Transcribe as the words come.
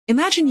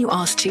Imagine you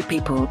ask two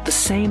people the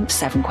same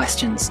 7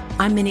 questions.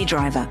 I'm Minnie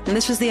Driver, and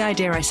this was the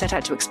idea I set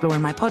out to explore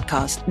in my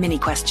podcast, Mini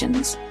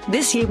Questions.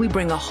 This year, we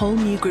bring a whole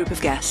new group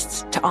of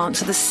guests to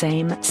answer the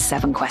same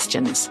 7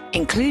 questions,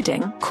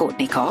 including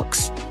Courtney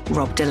Cox,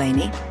 Rob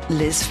Delaney,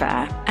 Liz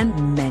Fair,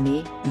 and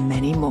many,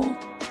 many more.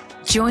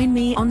 Join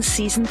me on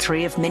Season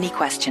 3 of Mini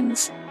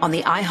Questions on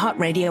the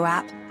iHeartRadio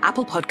app,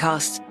 Apple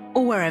Podcasts,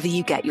 or wherever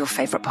you get your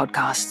favorite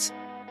podcasts.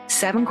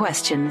 7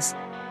 questions,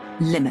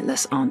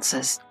 limitless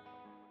answers.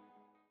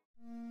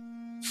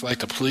 It's like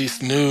the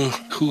police knew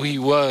who he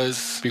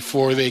was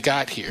before they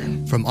got here.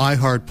 From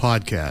iHeart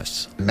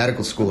Podcasts. The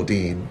medical school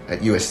dean at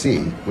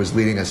USC was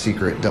leading a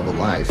secret double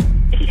life.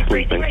 Is she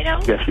breathing right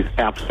now? Yes, she's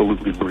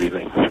absolutely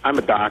breathing. I'm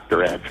a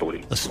doctor,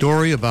 actually. A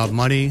story about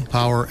money,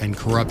 power, and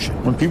corruption.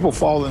 When people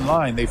fall in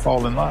line, they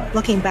fall in line.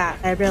 Looking back,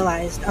 I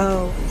realized,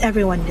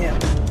 everyone knew.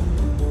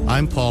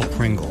 I'm Paul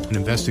Pringle, an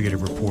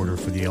investigative reporter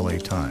for the LA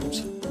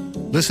Times.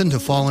 Listen to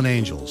Fallen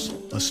Angels,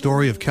 a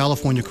story of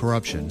California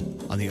corruption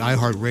on the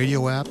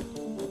iHeartRadio app,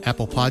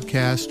 Apple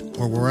Podcast,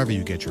 or wherever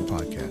you get your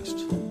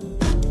podcasts.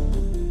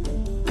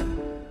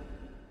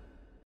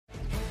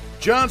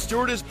 Jon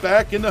Stewart is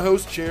back in the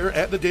host chair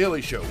at The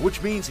Daily Show,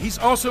 which means he's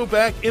also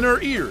back in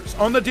our ears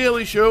on The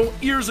Daily Show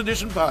Ears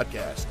Edition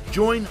podcast.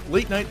 Join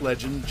late-night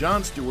legend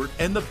Jon Stewart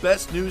and the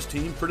best news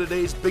team for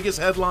today's biggest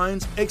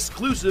headlines,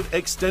 exclusive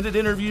extended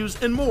interviews,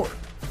 and more.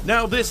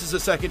 Now this is a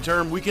second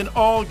term we can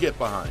all get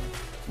behind.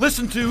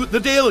 Listen to The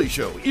Daily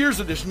Show Ears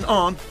Edition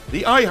on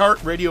the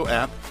iHeartRadio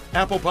app,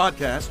 Apple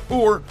Podcasts,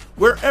 or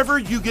wherever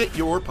you get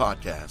your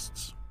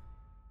podcasts.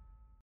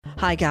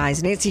 Hi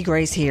guys, Nancy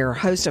Grace here,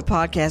 host of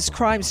podcast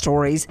Crime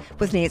Stories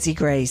with Nancy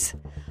Grace.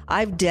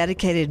 I've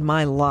dedicated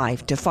my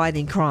life to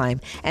fighting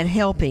crime and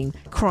helping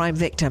crime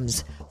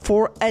victims.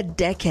 For a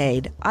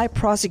decade, I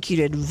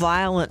prosecuted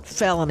violent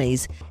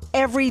felonies.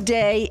 Every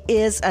day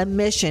is a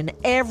mission.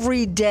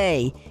 Every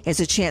day is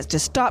a chance to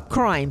stop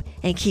crime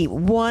and keep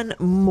one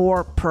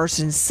more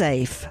person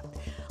safe.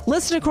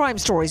 Listen to Crime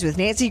Stories with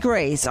Nancy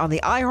Grace on the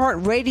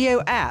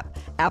iHeartRadio app,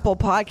 Apple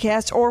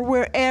Podcasts, or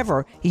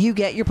wherever you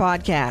get your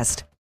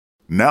podcast.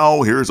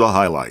 Now here's a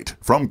highlight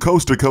from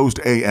Coast to Coast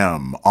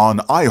AM on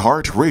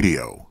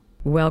iHeartRadio.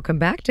 Welcome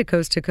back to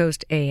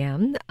Coast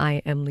AM.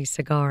 I am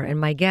Lisa Garr, and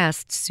my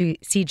guest,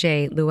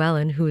 CJ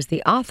Llewellyn, who is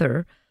the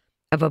author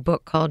of a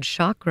book called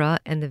Chakra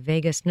and the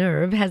Vagus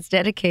Nerve, has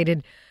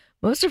dedicated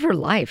most of her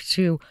life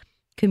to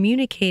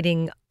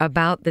communicating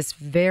about this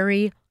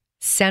very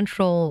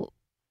central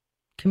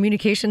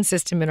communication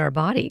system in our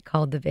body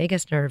called the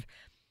vagus nerve.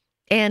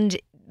 And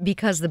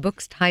because the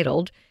book's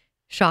titled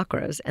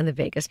Chakras and the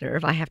Vagus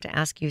Nerve, I have to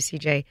ask you,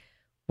 CJ,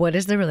 what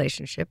is the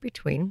relationship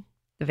between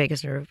the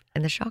vagus nerve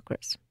and the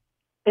chakras?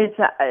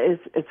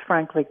 It's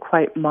frankly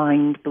quite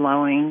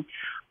mind-blowing.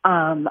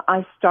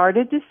 I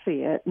started to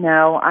see it.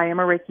 Now, I am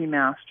a Reiki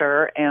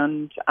master,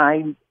 and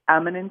I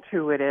am an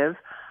intuitive.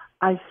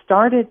 I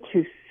started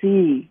to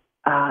see,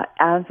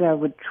 as I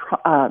would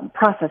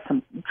process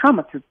some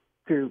trauma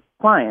through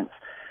clients,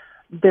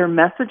 their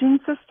messaging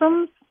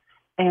systems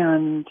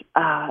and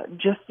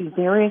just these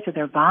areas of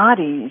their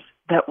bodies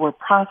that were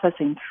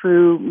processing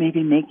through,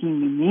 maybe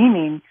making me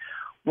meaning,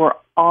 were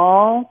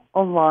all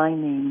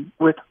aligning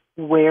with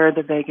where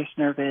the vagus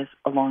nerve is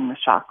along the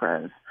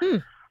chakras.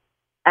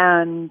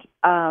 And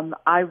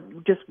I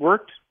just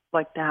worked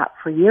like that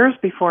for years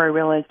before I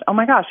realized, oh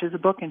my gosh, there's a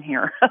book in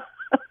here.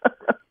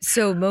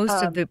 So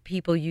most of the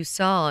people you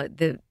saw,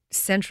 the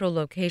central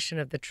location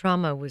of the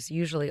trauma was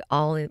usually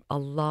all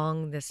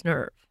along this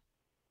nerve.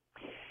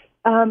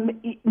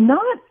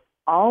 Not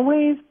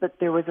always, but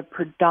there was a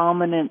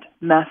predominant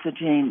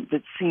messaging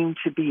that seemed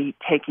to be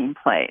taking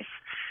place.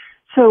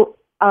 So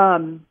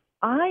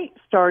I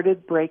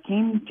started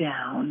breaking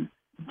down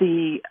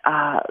the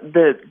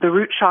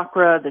root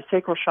chakra, the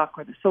sacral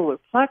chakra, the solar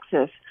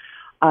plexus,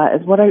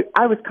 as what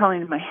I was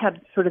calling in my head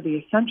sort of the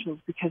essentials,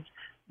 because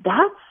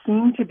that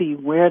seemed to be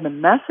where the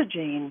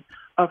messaging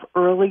of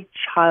early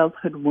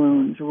childhood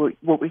wounds, or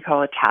what we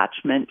call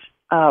attachment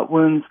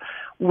wounds,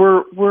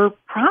 were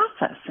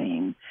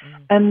processing.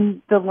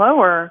 And the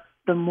lower,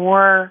 the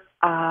more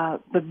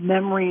the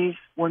memories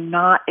were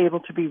not able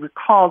to be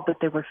recalled, but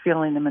they were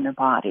feeling them in their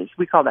bodies.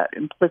 We call that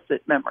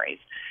implicit memories.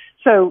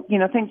 So,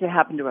 things that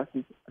happened to us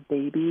as a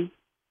baby,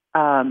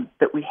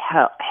 that we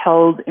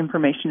held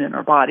information in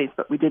our bodies,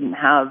 but we didn't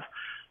have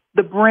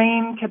the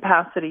brain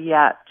capacity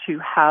yet to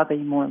have a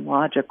more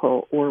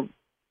logical or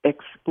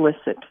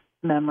explicit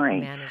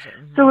memory.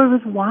 So I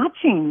was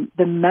watching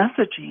the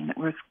messaging that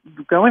was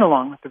going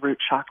along with the root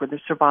chakra, the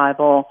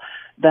survival,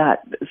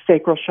 that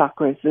sacral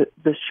chakra is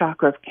the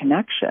chakra of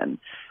connection.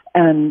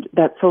 And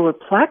that solar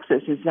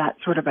plexus is that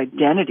sort of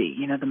identity,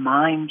 the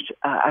mind,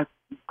 I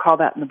call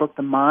that in the book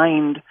the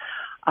mind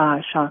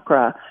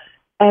chakra.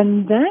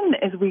 And then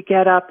as we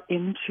get up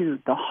into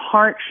the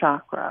heart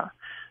chakra,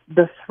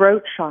 the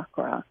throat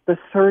chakra, the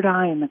third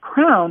eye, and the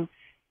crown,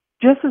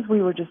 just as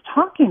we were just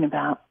talking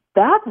about,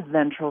 that's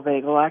ventral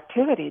vagal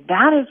activity.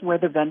 That is where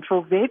the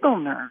ventral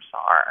vagal nerves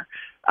are,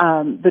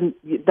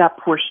 that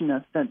portion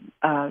of the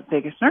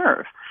vagus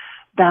nerve.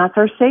 That's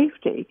our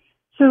safety.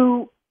 So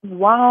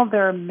while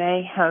there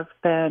may have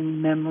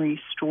been memory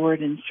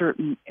stored in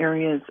certain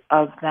areas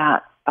of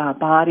that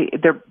body,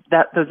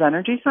 those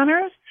energy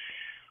centers,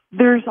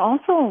 there's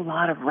also a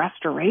lot of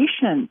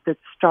restoration that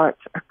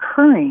starts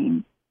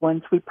occurring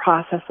once we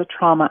process the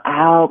trauma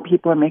out.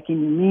 People are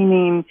making new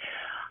meaning.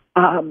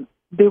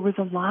 There was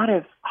a lot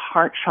of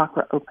heart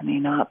chakra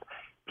opening up.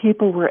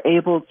 People were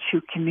able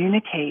to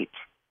communicate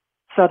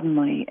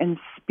suddenly and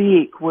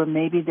speak where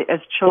maybe as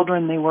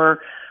children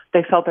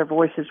they felt their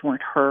voices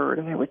weren't heard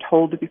and they were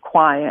told to be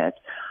quiet.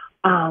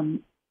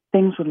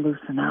 Things would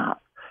loosen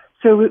up.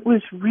 So it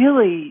was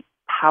really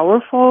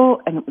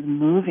powerful and it was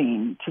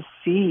moving to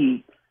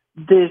see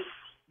this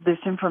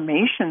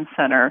information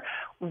center.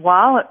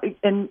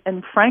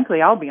 And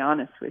frankly, I'll be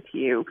honest with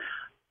you,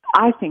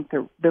 I think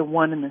they're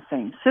one and the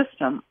same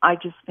system. I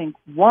just think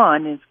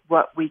one is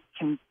what we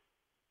can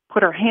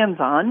put our hands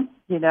on.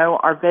 You know,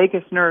 our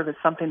vagus nerve is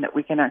something that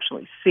we can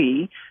actually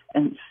see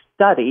and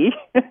study.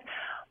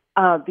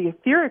 The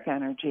etheric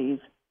energies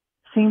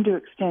seem to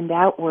extend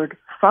outward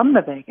from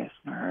the vagus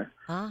nerve.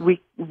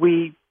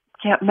 We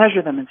can't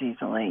measure them as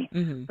easily,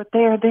 but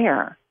they are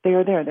there. They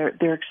are there.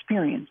 They're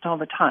experienced all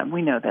the time.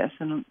 We know this,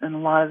 and a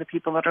lot of the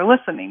people that are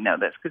listening know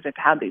this because they've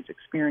had these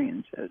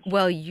experiences.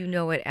 Well, you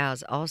know it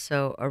as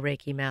also a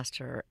Reiki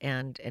master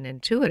and an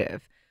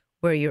intuitive,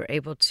 where you're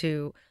able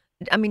to,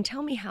 I mean,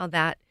 tell me how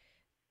that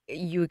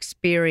you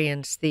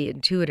experience the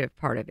intuitive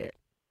part of it.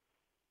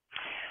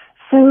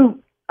 So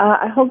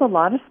I hold a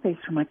lot of space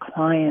for my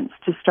clients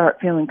to start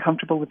feeling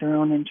comfortable with their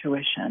own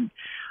intuition.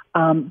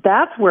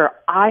 That's where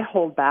I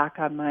hold back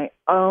on my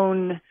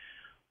own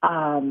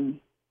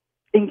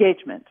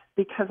engagement,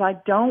 because I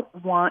don't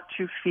want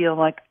to feel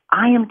like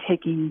I am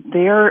taking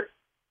their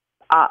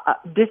I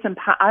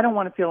don't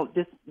want to feel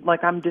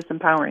like I'm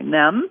disempowering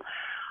them.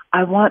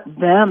 I want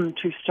them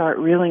to start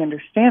really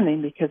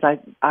understanding, because I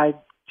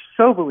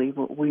so believe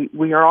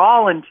we are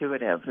all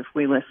intuitive if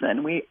we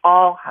listen. We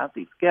all have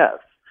these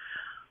gifts.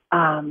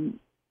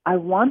 I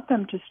want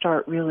them to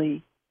start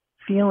really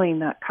feeling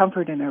that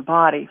comfort in their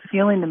body,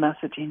 feeling the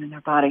messaging in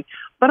their body.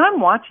 But I'm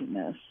watching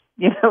this,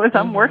 as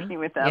I'm working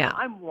with them. Yeah.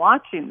 I'm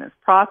watching this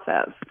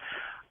process.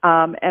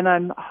 And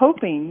I'm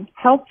hopefully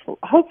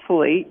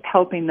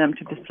helping them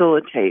to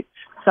facilitate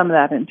some of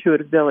that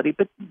intuitive ability.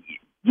 But,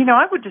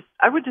 I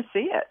would just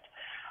see it.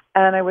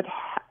 And I would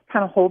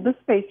kind of hold the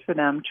space for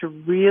them to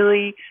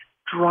really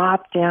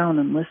drop down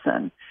and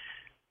listen.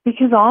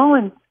 Because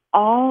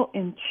all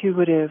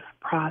intuitive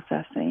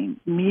processing,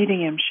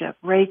 mediumship,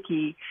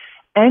 Reiki,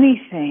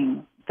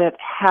 anything that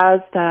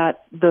has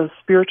those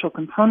spiritual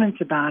components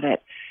about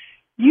it,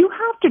 you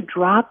have to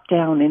drop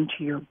down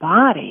into your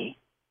body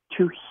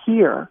to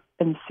hear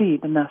and see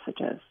the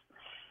messages.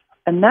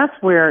 And that's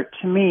where,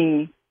 to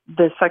me,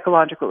 the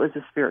psychological is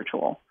the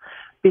spiritual,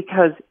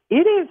 because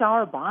it is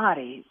our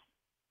bodies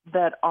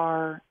that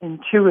are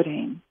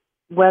intuiting,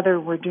 whether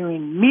we're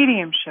doing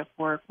mediumship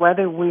work,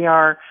 whether we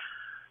are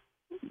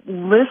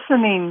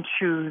listening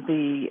to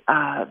the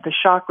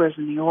chakras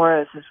and the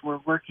auras as we're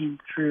working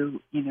through,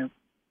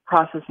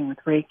 processing with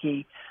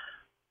Reiki.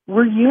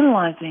 We're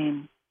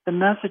utilizing the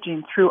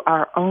messaging through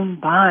our own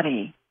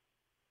body,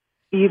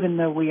 even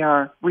though we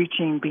are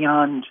reaching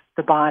beyond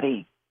the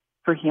body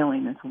for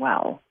healing as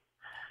well.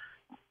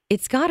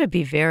 It's got to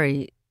be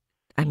very,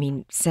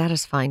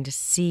 satisfying to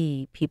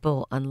see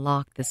people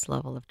unlock this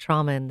level of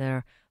trauma in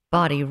their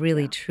body,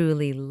 really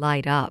truly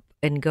light up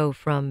and go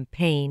from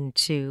pain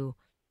to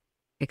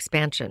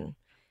expansion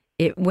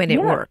when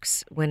it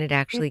works, when it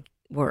actually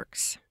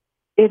works.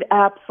 It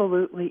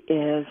absolutely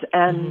is.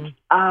 And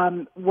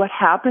what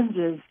happens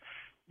is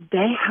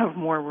they have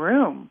more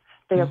room.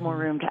 They have more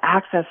room to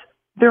access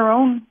their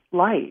own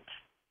light,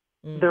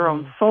 their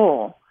own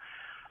soul.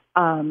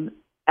 And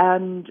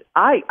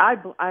I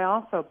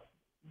also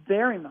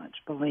very much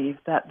believe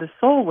that the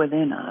soul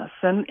within us,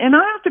 and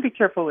I have to be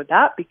careful with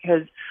that,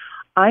 because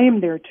I am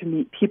there to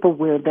meet people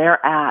where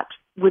they're at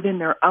within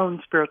their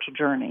own spiritual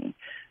journey.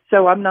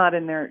 So I'm not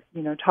in there,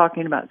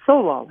 talking about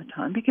soul all the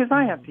time, because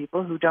I have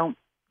people who don't,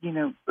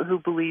 who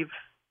believe,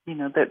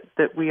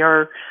 that we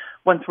are,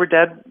 once we're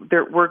dead,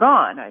 we're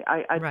gone.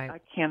 I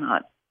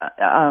cannot,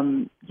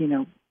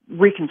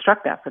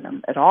 reconstruct that for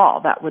them at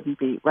all. That wouldn't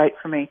be right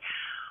for me.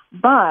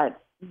 But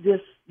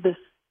this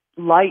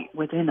light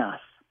within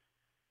us,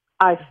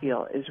 I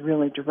feel, is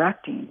really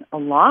directing a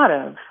lot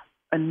of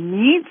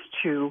needs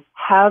to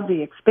have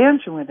the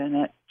expansion within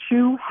it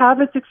to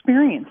have its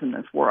experience in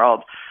this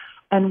world.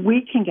 And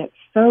we can get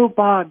so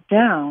bogged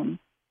down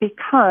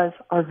because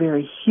our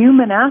very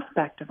human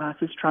aspect of us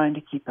is trying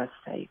to keep us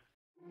safe.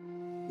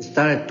 We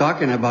started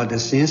talking about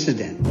this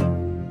incident.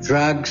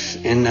 Drugs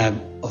and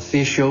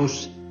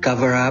officials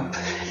cover up.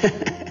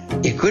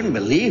 You couldn't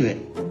believe it.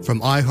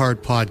 From iHeart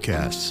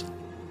Podcasts.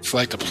 It's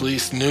like the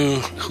police knew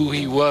who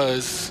he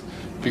was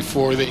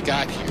before they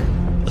got here.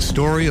 A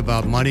story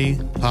about money,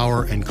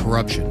 power, and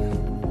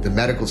corruption. The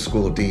medical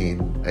school dean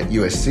at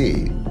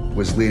USC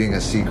was leading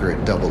a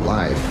secret double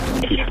life.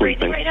 She's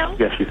breathing right now?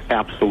 Yes, she's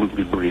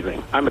absolutely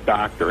breathing. I'm a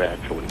doctor,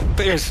 actually.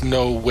 There's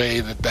no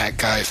way that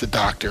guy's a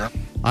doctor.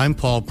 I'm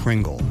Paul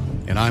Pringle,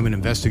 and I'm an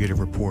investigative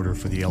reporter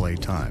for the LA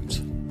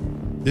Times.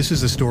 This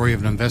is the story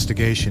of an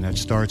investigation that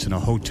starts in a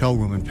hotel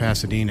room in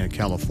Pasadena,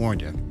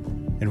 California,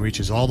 and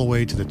reaches all the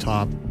way to the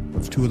top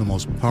of two of the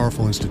most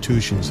powerful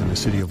institutions in the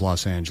city of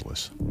Los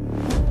Angeles.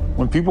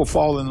 When people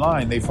fall in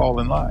line, they fall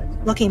in line.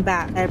 Looking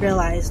back, I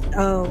realized,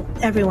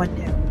 everyone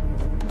knew.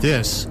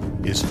 This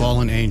is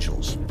Fallen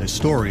Angels, the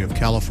story of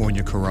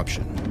California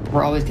corruption.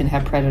 We're always going to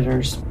have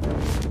predators.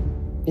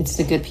 It's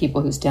the good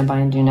people who stand by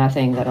and do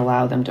nothing that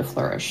allow them to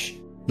flourish.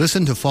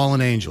 Listen to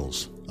Fallen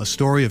Angels, a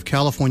story of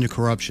California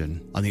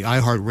corruption on the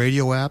iHeart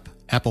Radio app,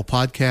 Apple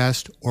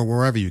Podcast, or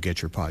wherever you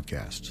get your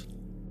podcasts.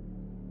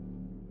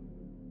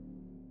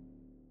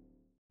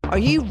 Are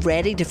you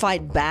ready to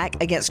fight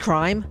back against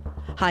crime?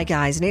 Hi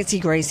guys, Nancy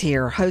Grace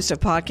here, host of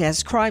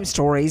podcast Crime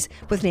Stories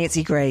with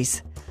Nancy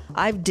Grace.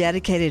 I've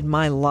dedicated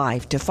my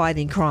life to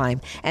fighting crime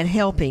and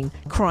helping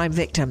crime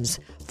victims.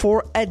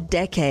 For a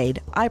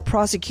decade, I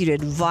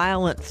prosecuted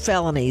violent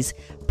felonies,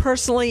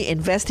 personally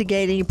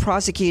investigating,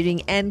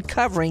 prosecuting, and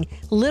covering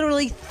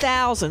literally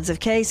thousands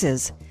of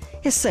cases.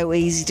 It's so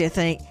easy to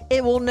think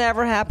it will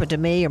never happen to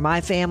me or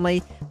my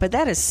family, but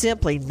that is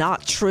simply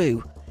not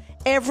true.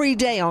 Every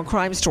day on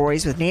Crime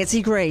Stories with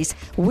Nancy Grace,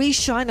 we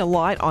shine a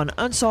light on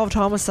unsolved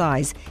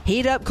homicides,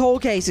 heat up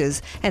cold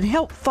cases, and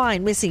help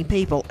find missing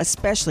people,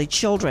 especially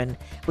children.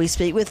 We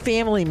speak with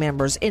family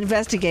members,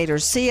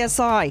 investigators,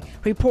 CSI,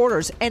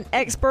 reporters, and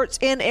experts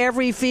in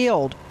every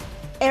field.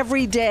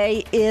 Every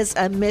day is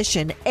a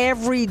mission.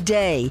 Every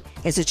day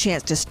is a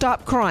chance to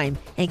stop crime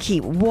and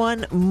keep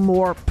one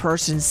more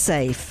person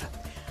safe.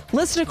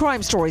 Listen to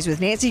Crime Stories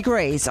with Nancy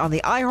Grace on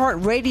the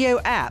iHeart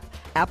Radio app,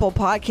 Apple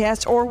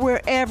Podcasts, or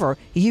wherever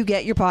you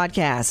get your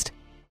podcast.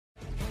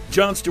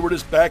 Jon Stewart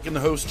is back in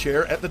the host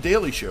chair at The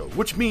Daily Show,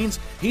 which means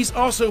he's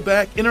also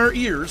back in our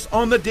ears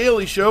on The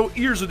Daily Show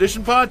Ears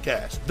Edition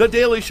podcast. The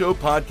Daily Show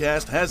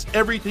podcast has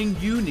everything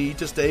you need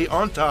to stay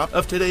on top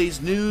of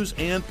today's news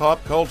and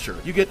pop culture.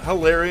 You get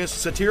hilarious,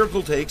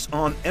 satirical takes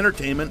on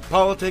entertainment,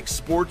 politics,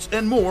 sports,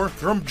 and more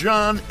from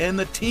Jon and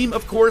the team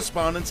of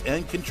correspondents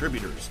and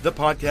contributors. The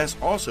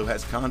podcast also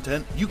has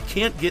content you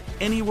can't get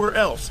anywhere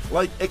else,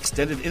 like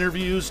extended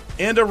interviews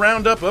and a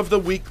roundup of the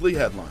weekly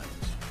headlines.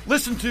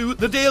 Listen to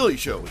The Daily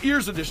Show,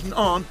 Ears Edition,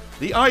 on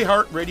the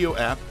iHeart Radio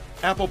app,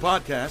 Apple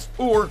Podcasts,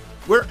 or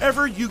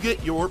wherever you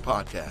get your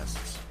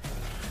podcasts.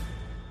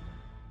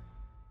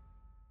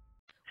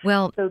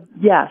 Well, so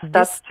yes,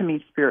 that's to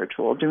me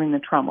spiritual. Doing the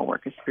trauma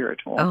work is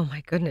spiritual. Oh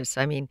my goodness.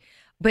 I mean,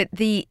 but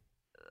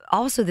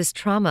also this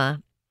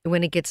trauma,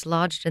 when it gets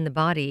lodged in the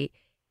body,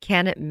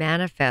 can it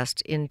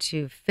manifest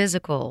into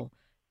physical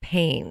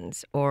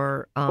pains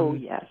or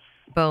yes.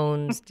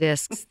 bones,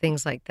 discs,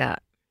 things like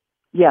that?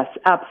 Yes,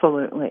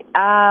 absolutely.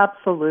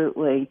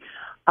 Absolutely.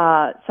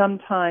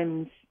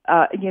 Sometimes,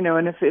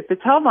 and if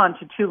it's held on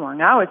to too long,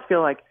 I always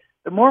feel like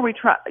the more we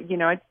try,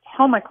 I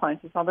tell my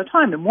clients this all the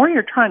time, the more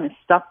you're trying to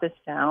stuff this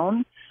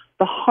down,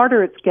 the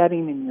harder it's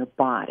getting in your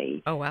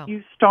body. Oh, wow.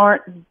 You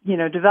start,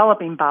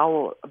 developing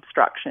bowel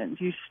obstructions.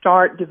 You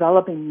start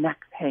developing neck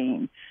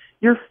pain.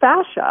 Your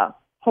fascia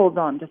holds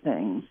on to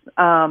things.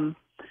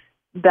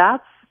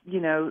 That's,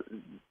 you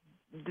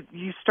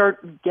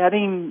start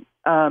getting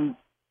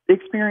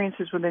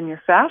experiences within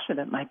your fascia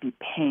that might be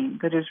pain,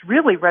 that is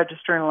really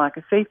registering a lack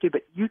of safety,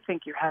 but you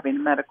think you're having a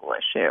medical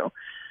issue.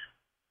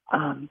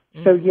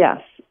 So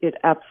yes, it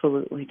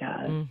absolutely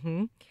does.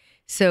 Mm-hmm.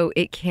 So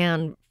it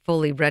can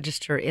fully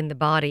register in the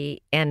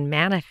body and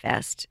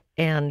manifest,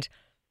 and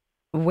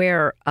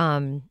where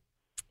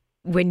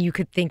when you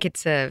could think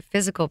it's a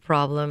physical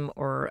problem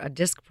or a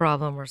disc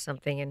problem or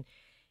something, and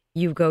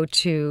you go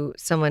to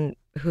someone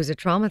who's a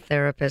trauma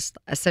therapist,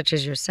 such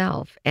as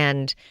yourself,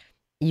 and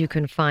you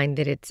can find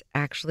that it's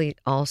actually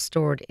all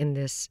stored in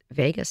this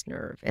vagus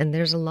nerve. And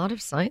there's a lot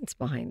of science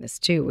behind this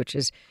too, which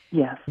is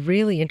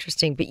really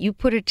interesting. But you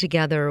put it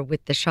together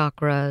with the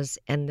chakras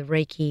and the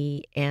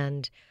Reiki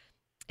and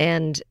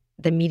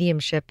the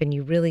mediumship, and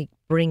you really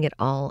bring it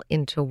all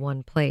into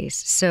one place.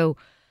 So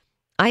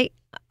I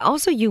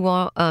also,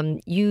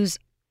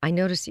 I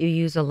notice you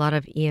use a lot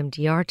of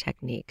EMDR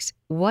techniques.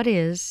 What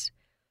is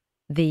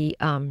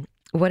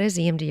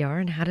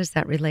EMDR, and how does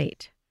that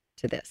relate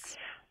to this?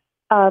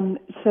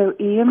 So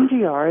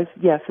EMDR is,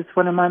 yes, it's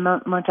one of my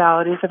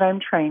modalities that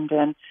I'm trained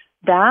in.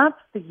 That's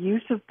the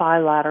use of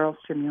bilateral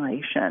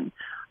stimulation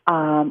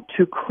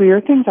to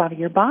clear things out of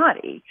your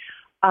body.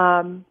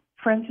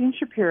 Francine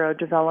Shapiro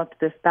developed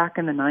this back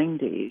in the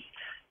 90s.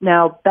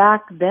 Now,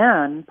 back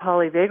then,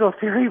 polyvagal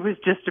theory was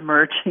just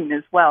emerging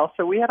as well.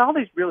 So we had all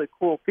these really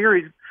cool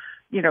theories,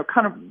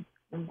 kind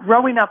of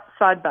growing up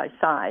side by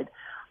side.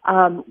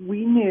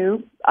 We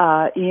knew,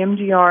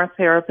 EMDR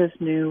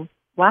therapists knew,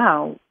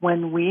 wow,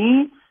 when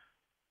we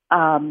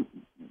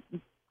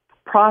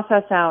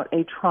process out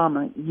a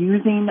trauma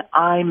using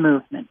eye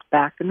movement,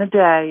 back in the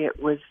day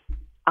it was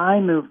eye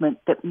movement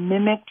that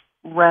mimicked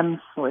REM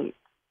sleep,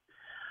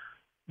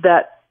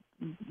 that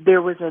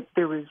there was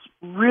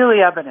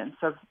really evidence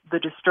of the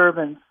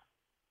disturbance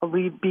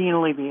being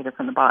alleviated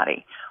from the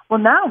body. Well,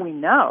 now we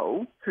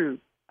know through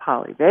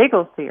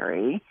polyvagal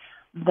theory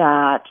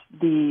that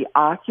the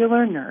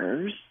ocular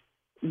nerves,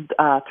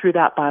 through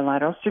that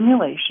bilateral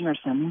stimulation, are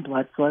sending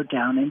blood flow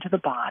down into the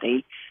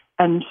body.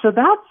 And so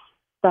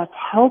that's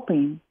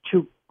helping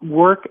to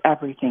work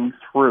everything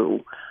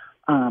through.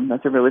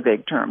 That's a really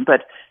big term,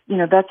 but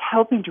that's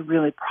helping to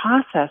really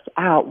process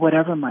out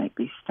whatever might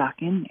be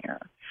stuck in there.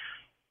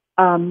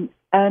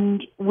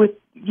 And with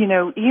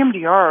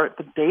EMDR,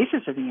 the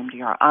basis of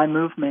EMDR, eye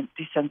movement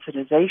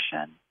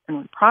desensitization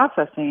and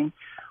reprocessing,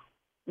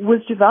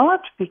 was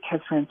developed because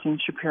Francine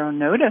Shapiro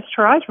noticed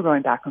her eyes were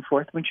going back and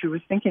forth when she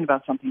was thinking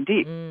about something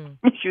deep.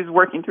 She was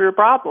working through a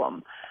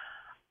problem.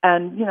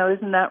 And,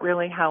 isn't that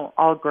really how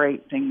all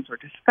great things were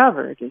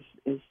discovered,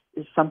 is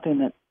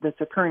something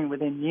that's occurring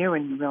within you,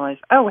 and you realize,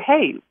 oh,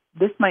 hey,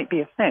 this might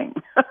be a thing.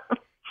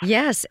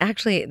 Yes,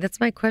 actually, that's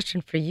my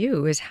question for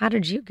you, is how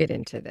did you get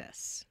into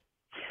this?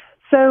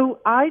 So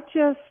I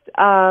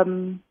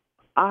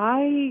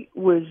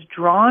was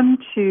drawn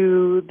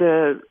to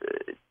the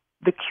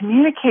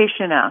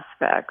communication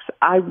aspects.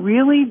 I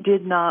really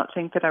did not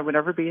think that I would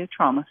ever be a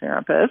trauma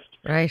therapist.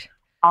 Right.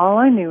 All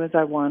I knew is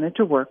I wanted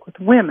to work with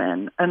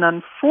women. And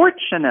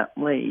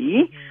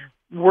unfortunately,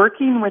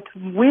 working with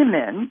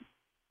women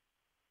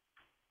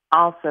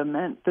also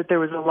meant that there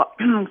was a lot,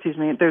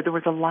 there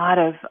was a lot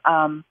of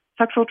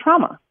sexual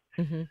trauma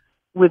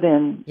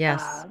within.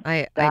 Yes,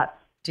 I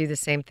do the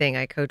same thing.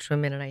 I coach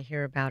women and I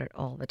hear about it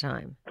all the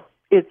time.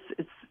 It's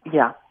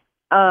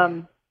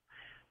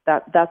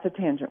that's a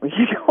tangent we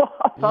can go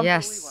off.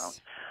 Yes. We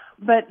won't.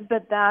 But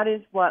that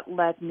is what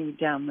led me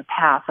down the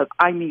path of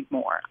I need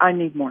more. I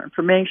need more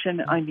information.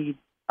 I need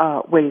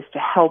ways to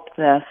help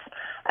this.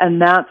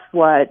 And that's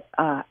what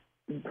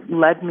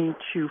led me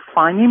to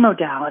finding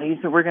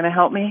modalities that were going to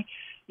help me,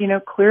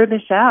 clear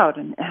this out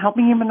and help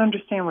me even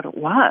understand what it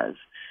was.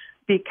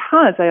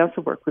 Because I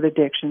also work with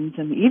addictions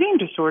and eating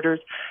disorders.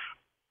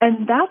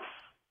 And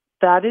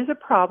that is a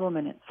problem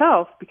in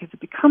itself because it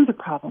becomes a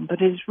problem, but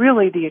it is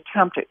really the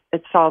attempt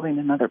at solving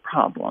another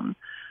problem.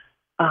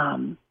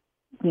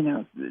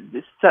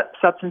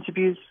 Substance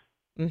abuse,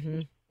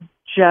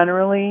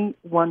 generally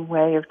one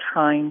way of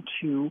trying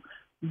to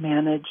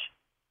manage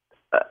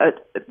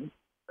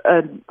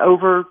an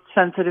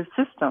oversensitive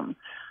system,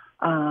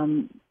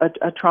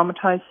 a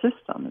traumatized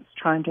system. It's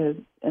trying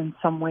to, in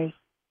some ways,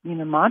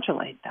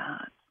 modulate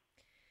that.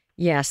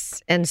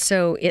 Yes, and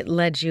so it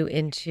led you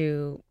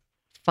into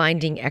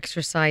finding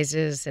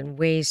exercises and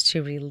ways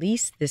to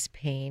release this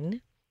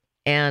pain.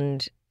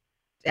 And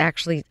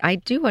actually, I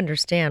do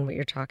understand what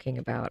you're talking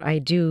about. I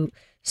do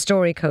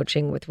story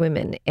coaching with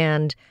women,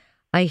 and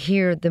I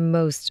hear the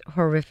most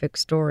horrific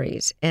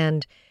stories.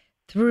 And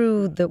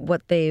through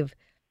what they've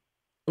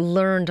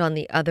learned on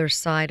the other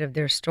side of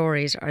their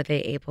stories, are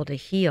they able to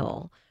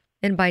heal?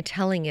 And by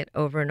telling it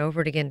over and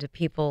over again to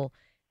people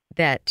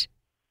that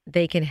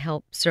they can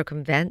help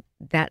circumvent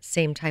that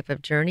same type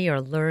of journey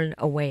or learn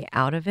a way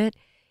out of it,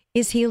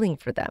 is healing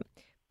for them.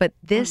 But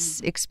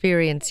this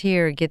experience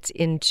here gets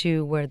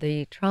into where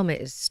the trauma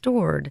is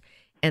stored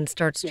and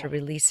starts to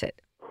release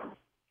it.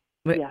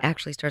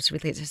 Actually starts to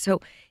release it.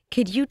 So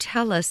could you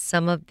tell us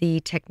some of the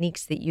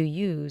techniques that you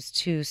use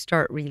to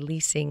start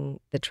releasing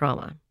the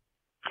trauma?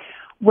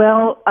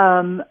 Well,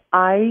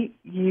 I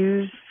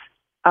use,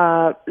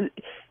 I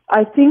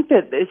think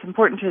that it's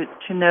important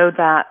to know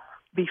that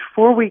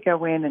before we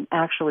go in and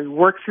actually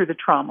work through the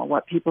trauma,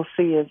 what people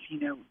see is,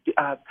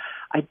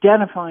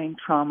 identifying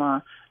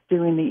trauma,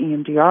 doing the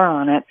EMDR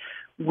on it,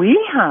 we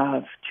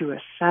have to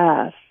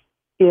assess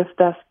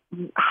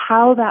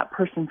how that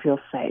person feels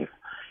safe,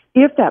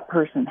 if that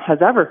person has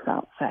ever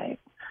felt safe.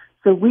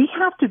 So we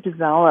have to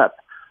develop,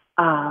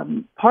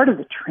 part of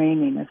the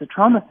training as a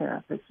trauma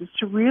therapist is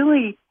to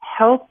really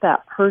help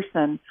that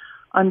person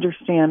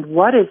understand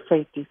what is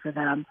safety for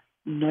them.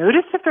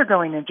 Notice if they're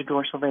going into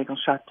dorsal vagal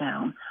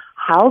shutdown,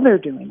 how they're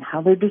doing,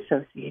 how they're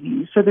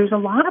dissociating. So there's a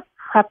lot of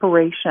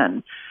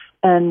preparation.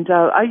 And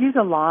I use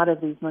a lot of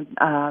these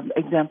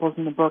examples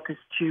in the book as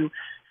to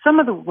some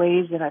of the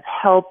ways that I've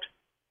helped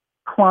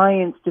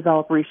clients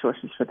develop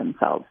resources for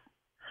themselves.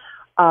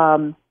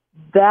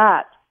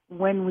 That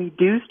when we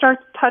do start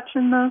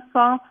touching those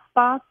soft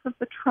spots of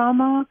the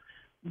trauma,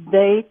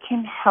 they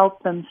can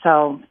help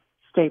themselves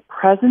stay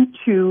present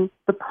to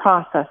the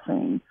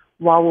processing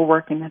while we're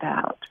working it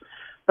out.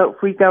 But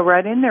if we go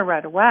right in there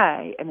right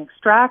away and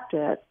extract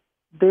it,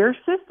 their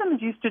system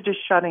is used to just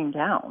shutting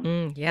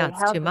down.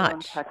 It's too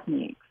much.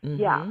 Techniques.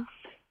 Yeah.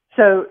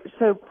 So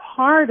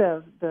part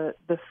of the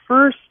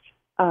first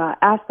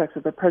aspects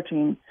of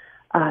approaching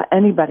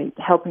anybody,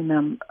 helping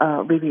them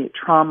alleviate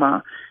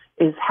trauma,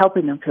 is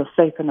helping them feel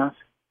safe enough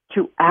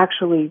to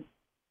actually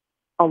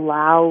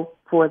allow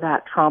for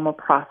that trauma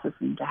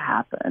processing to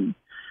happen.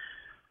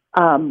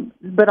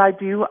 But I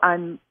do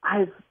a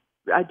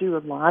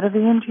lot of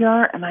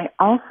EMDR, and I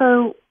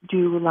also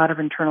do a lot of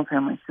internal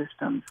family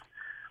systems,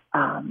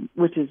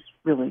 which is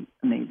really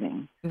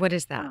amazing. What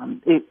is that?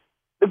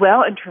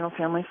 Internal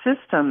family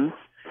systems,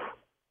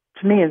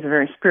 to me, is a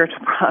very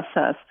spiritual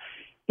process.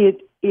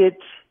 It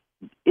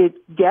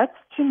gets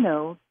to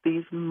know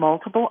these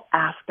multiple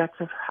aspects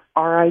of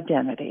our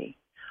identity,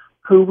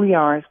 who we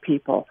are as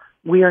people.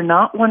 We are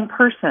not one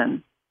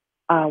person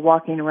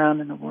walking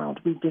around in the world.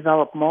 We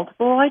develop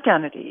multiple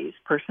identities,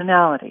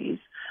 personalities,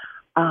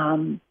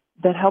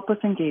 that help us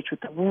engage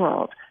with the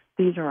world.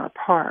 These are our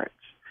parts.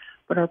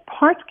 But our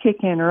parts kick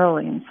in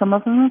early, and some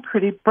of them are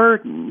pretty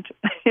burdened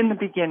in the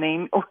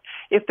beginning, or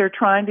if they're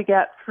trying to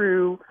get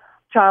through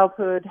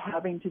childhood,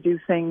 having to do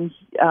things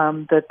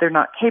that they're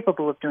not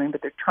capable of doing,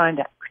 but they're trying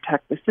to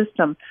protect the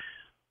system,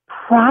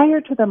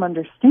 prior to them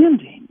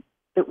understanding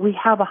that we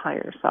have a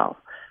higher self,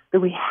 that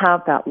we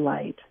have that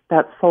light,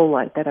 that soul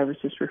light that I was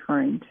just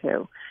referring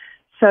to.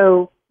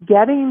 So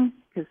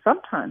because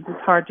sometimes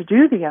it's hard to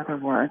do the other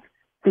work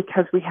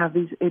because we have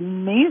these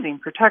amazing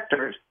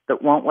protectors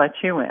that won't let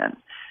you in.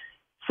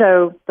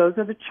 So those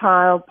are the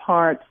child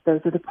parts.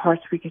 Those are the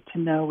parts we get to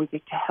know. We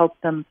get to help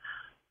them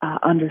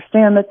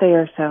understand that they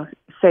are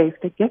safe.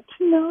 They get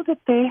to know that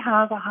they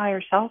have a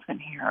higher self in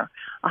here,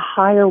 a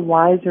higher,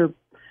 wiser,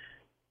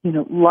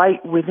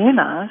 light within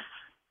us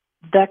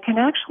that can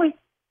actually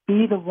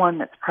be the one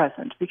that's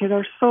present, because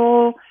our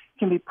soul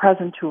can be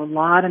present to a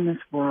lot in this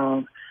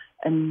world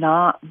and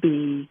not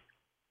be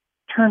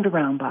turned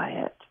around by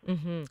it.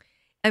 Mm-hmm.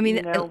 I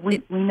mean,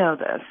 we know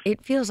this.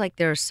 It feels like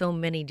there are so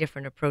many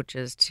different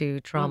approaches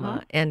to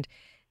trauma, and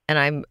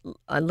I'm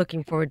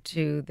looking forward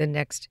to the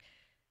next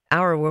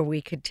hour where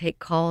we could take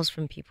calls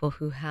from people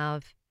who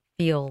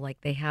feel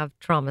like they have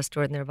trauma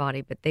stored in their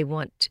body, but they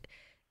want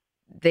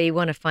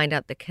to find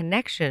out the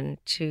connection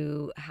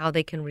to how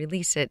they can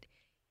release it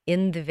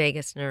in the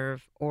vagus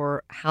nerve,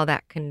 or how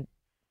that can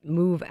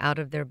move out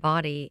of their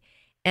body,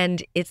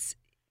 and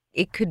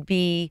it could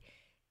be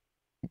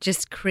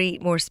just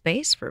create more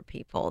space for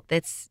people.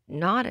 That's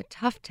not a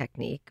tough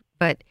technique,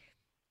 but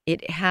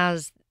it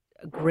has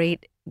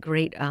great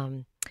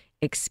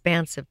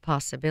expansive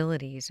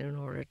possibilities in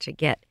order to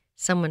get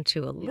someone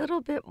to a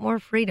little bit more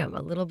freedom,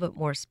 a little bit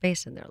more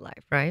space in their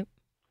life, right?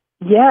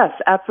 Yes,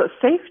 absolutely.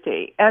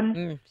 Safety.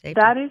 And safety.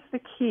 That is the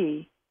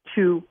key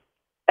to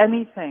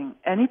anything,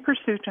 any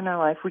pursuit in our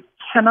life. We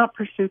cannot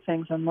pursue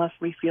things unless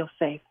we feel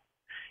safe.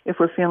 If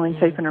we're feeling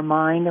safe in our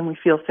mind and we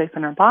feel safe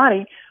in our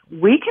body,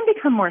 we can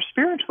become more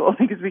spiritual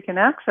because we can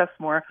access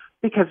more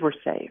because we're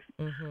safe.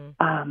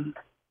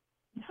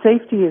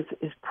 Safety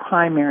is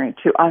primary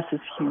to us as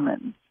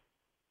humans.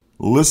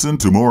 Listen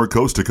to more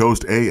Coast to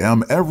Coast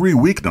AM every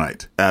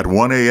weeknight at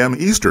 1 a.m.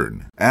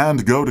 Eastern,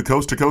 and go to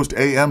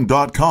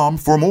coasttocoastam.com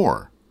for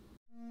more.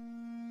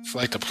 It's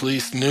like the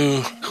police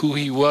knew who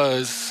he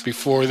was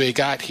before they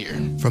got here.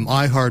 From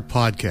iHeart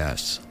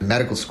Podcasts.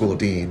 Medical school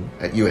dean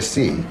at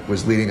USC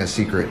was leading a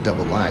secret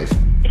double life.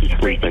 She's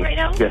breathing right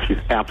now? Yes, she's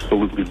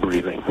absolutely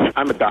breathing.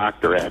 I'm a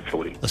doctor,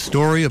 actually. A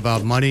story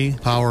about money,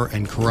 power,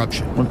 and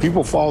corruption. When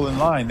people fall in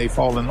line, they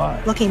fall in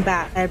line. Looking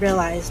back, I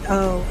realized,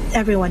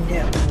 everyone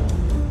knew.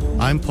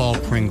 I'm Paul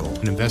Pringle,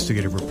 an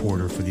investigative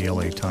reporter for the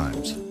LA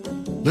Times.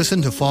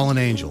 Listen to Fallen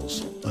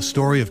Angels, a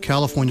story of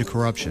California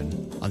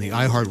corruption on the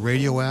iHeart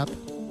Radio app,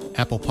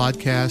 Apple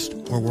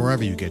Podcast, or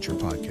wherever you get your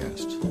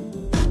podcasts.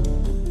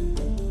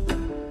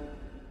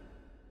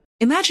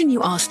 Imagine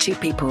you ask two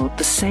people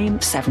the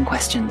same 7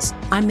 questions.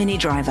 I'm Minnie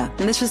Driver,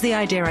 and this was the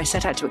idea I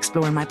set out to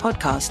explore in my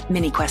podcast,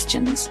 Mini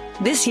Questions.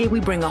 This year, we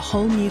bring a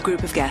whole new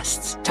group of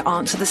guests to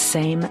answer the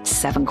same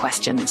 7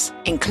 questions,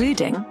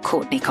 including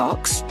Courtney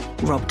Cox,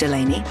 Rob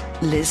Delaney,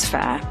 Liz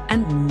Fair,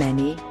 and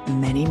many,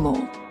 many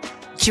more.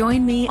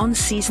 Join me on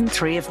Season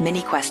 3 of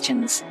Mini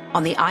Questions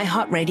on the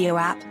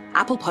iHeartRadio app,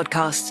 Apple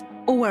Podcasts,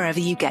 or wherever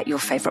you get your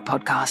favorite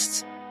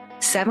podcasts.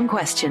 7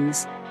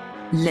 questions,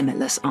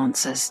 limitless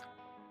answers.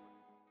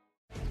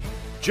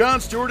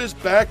 Jon Stewart is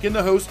back in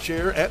the host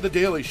chair at The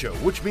Daily Show,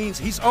 which means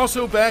he's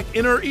also back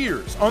in our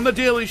ears on The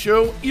Daily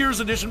Show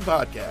Ears Edition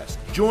podcast.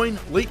 Join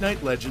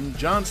late-night legend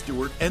Jon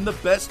Stewart and the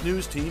best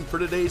news team for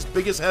today's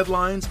biggest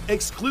headlines,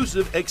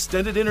 exclusive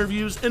extended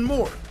interviews, and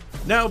more.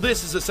 Now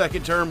this is a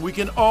second term we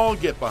can all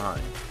get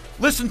behind.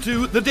 Listen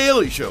to The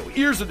Daily Show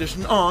Ears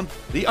Edition on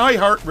the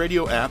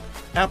iHeartRadio app,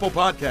 Apple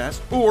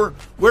Podcasts, or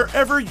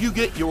wherever you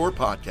get your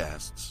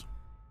podcasts.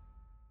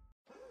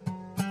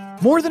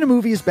 More Than a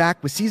Movie is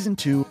back with Season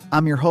 2.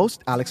 I'm your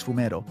host, Alex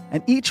Fumero,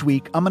 and each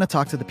week I'm going to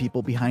talk to the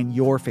people behind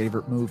your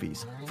favorite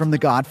movies. From The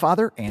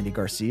Godfather, Andy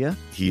Garcia.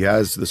 He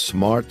has the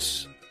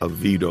smarts of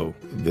Vito,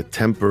 the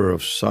temper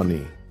of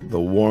Sonny, the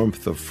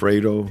warmth of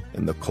Fredo,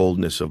 and the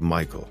coldness of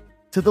Michael.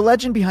 To the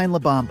legend behind La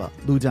Bamba,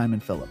 Lou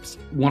Diamond Phillips.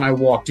 When I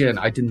walked in,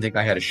 I didn't think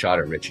I had a shot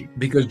at Richie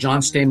because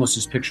John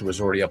Stamos' picture was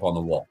already up on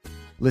the wall.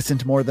 Listen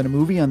to More Than a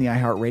Movie on the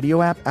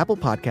iHeartRadio app, Apple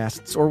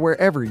Podcasts, or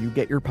wherever you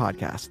get your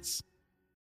podcasts.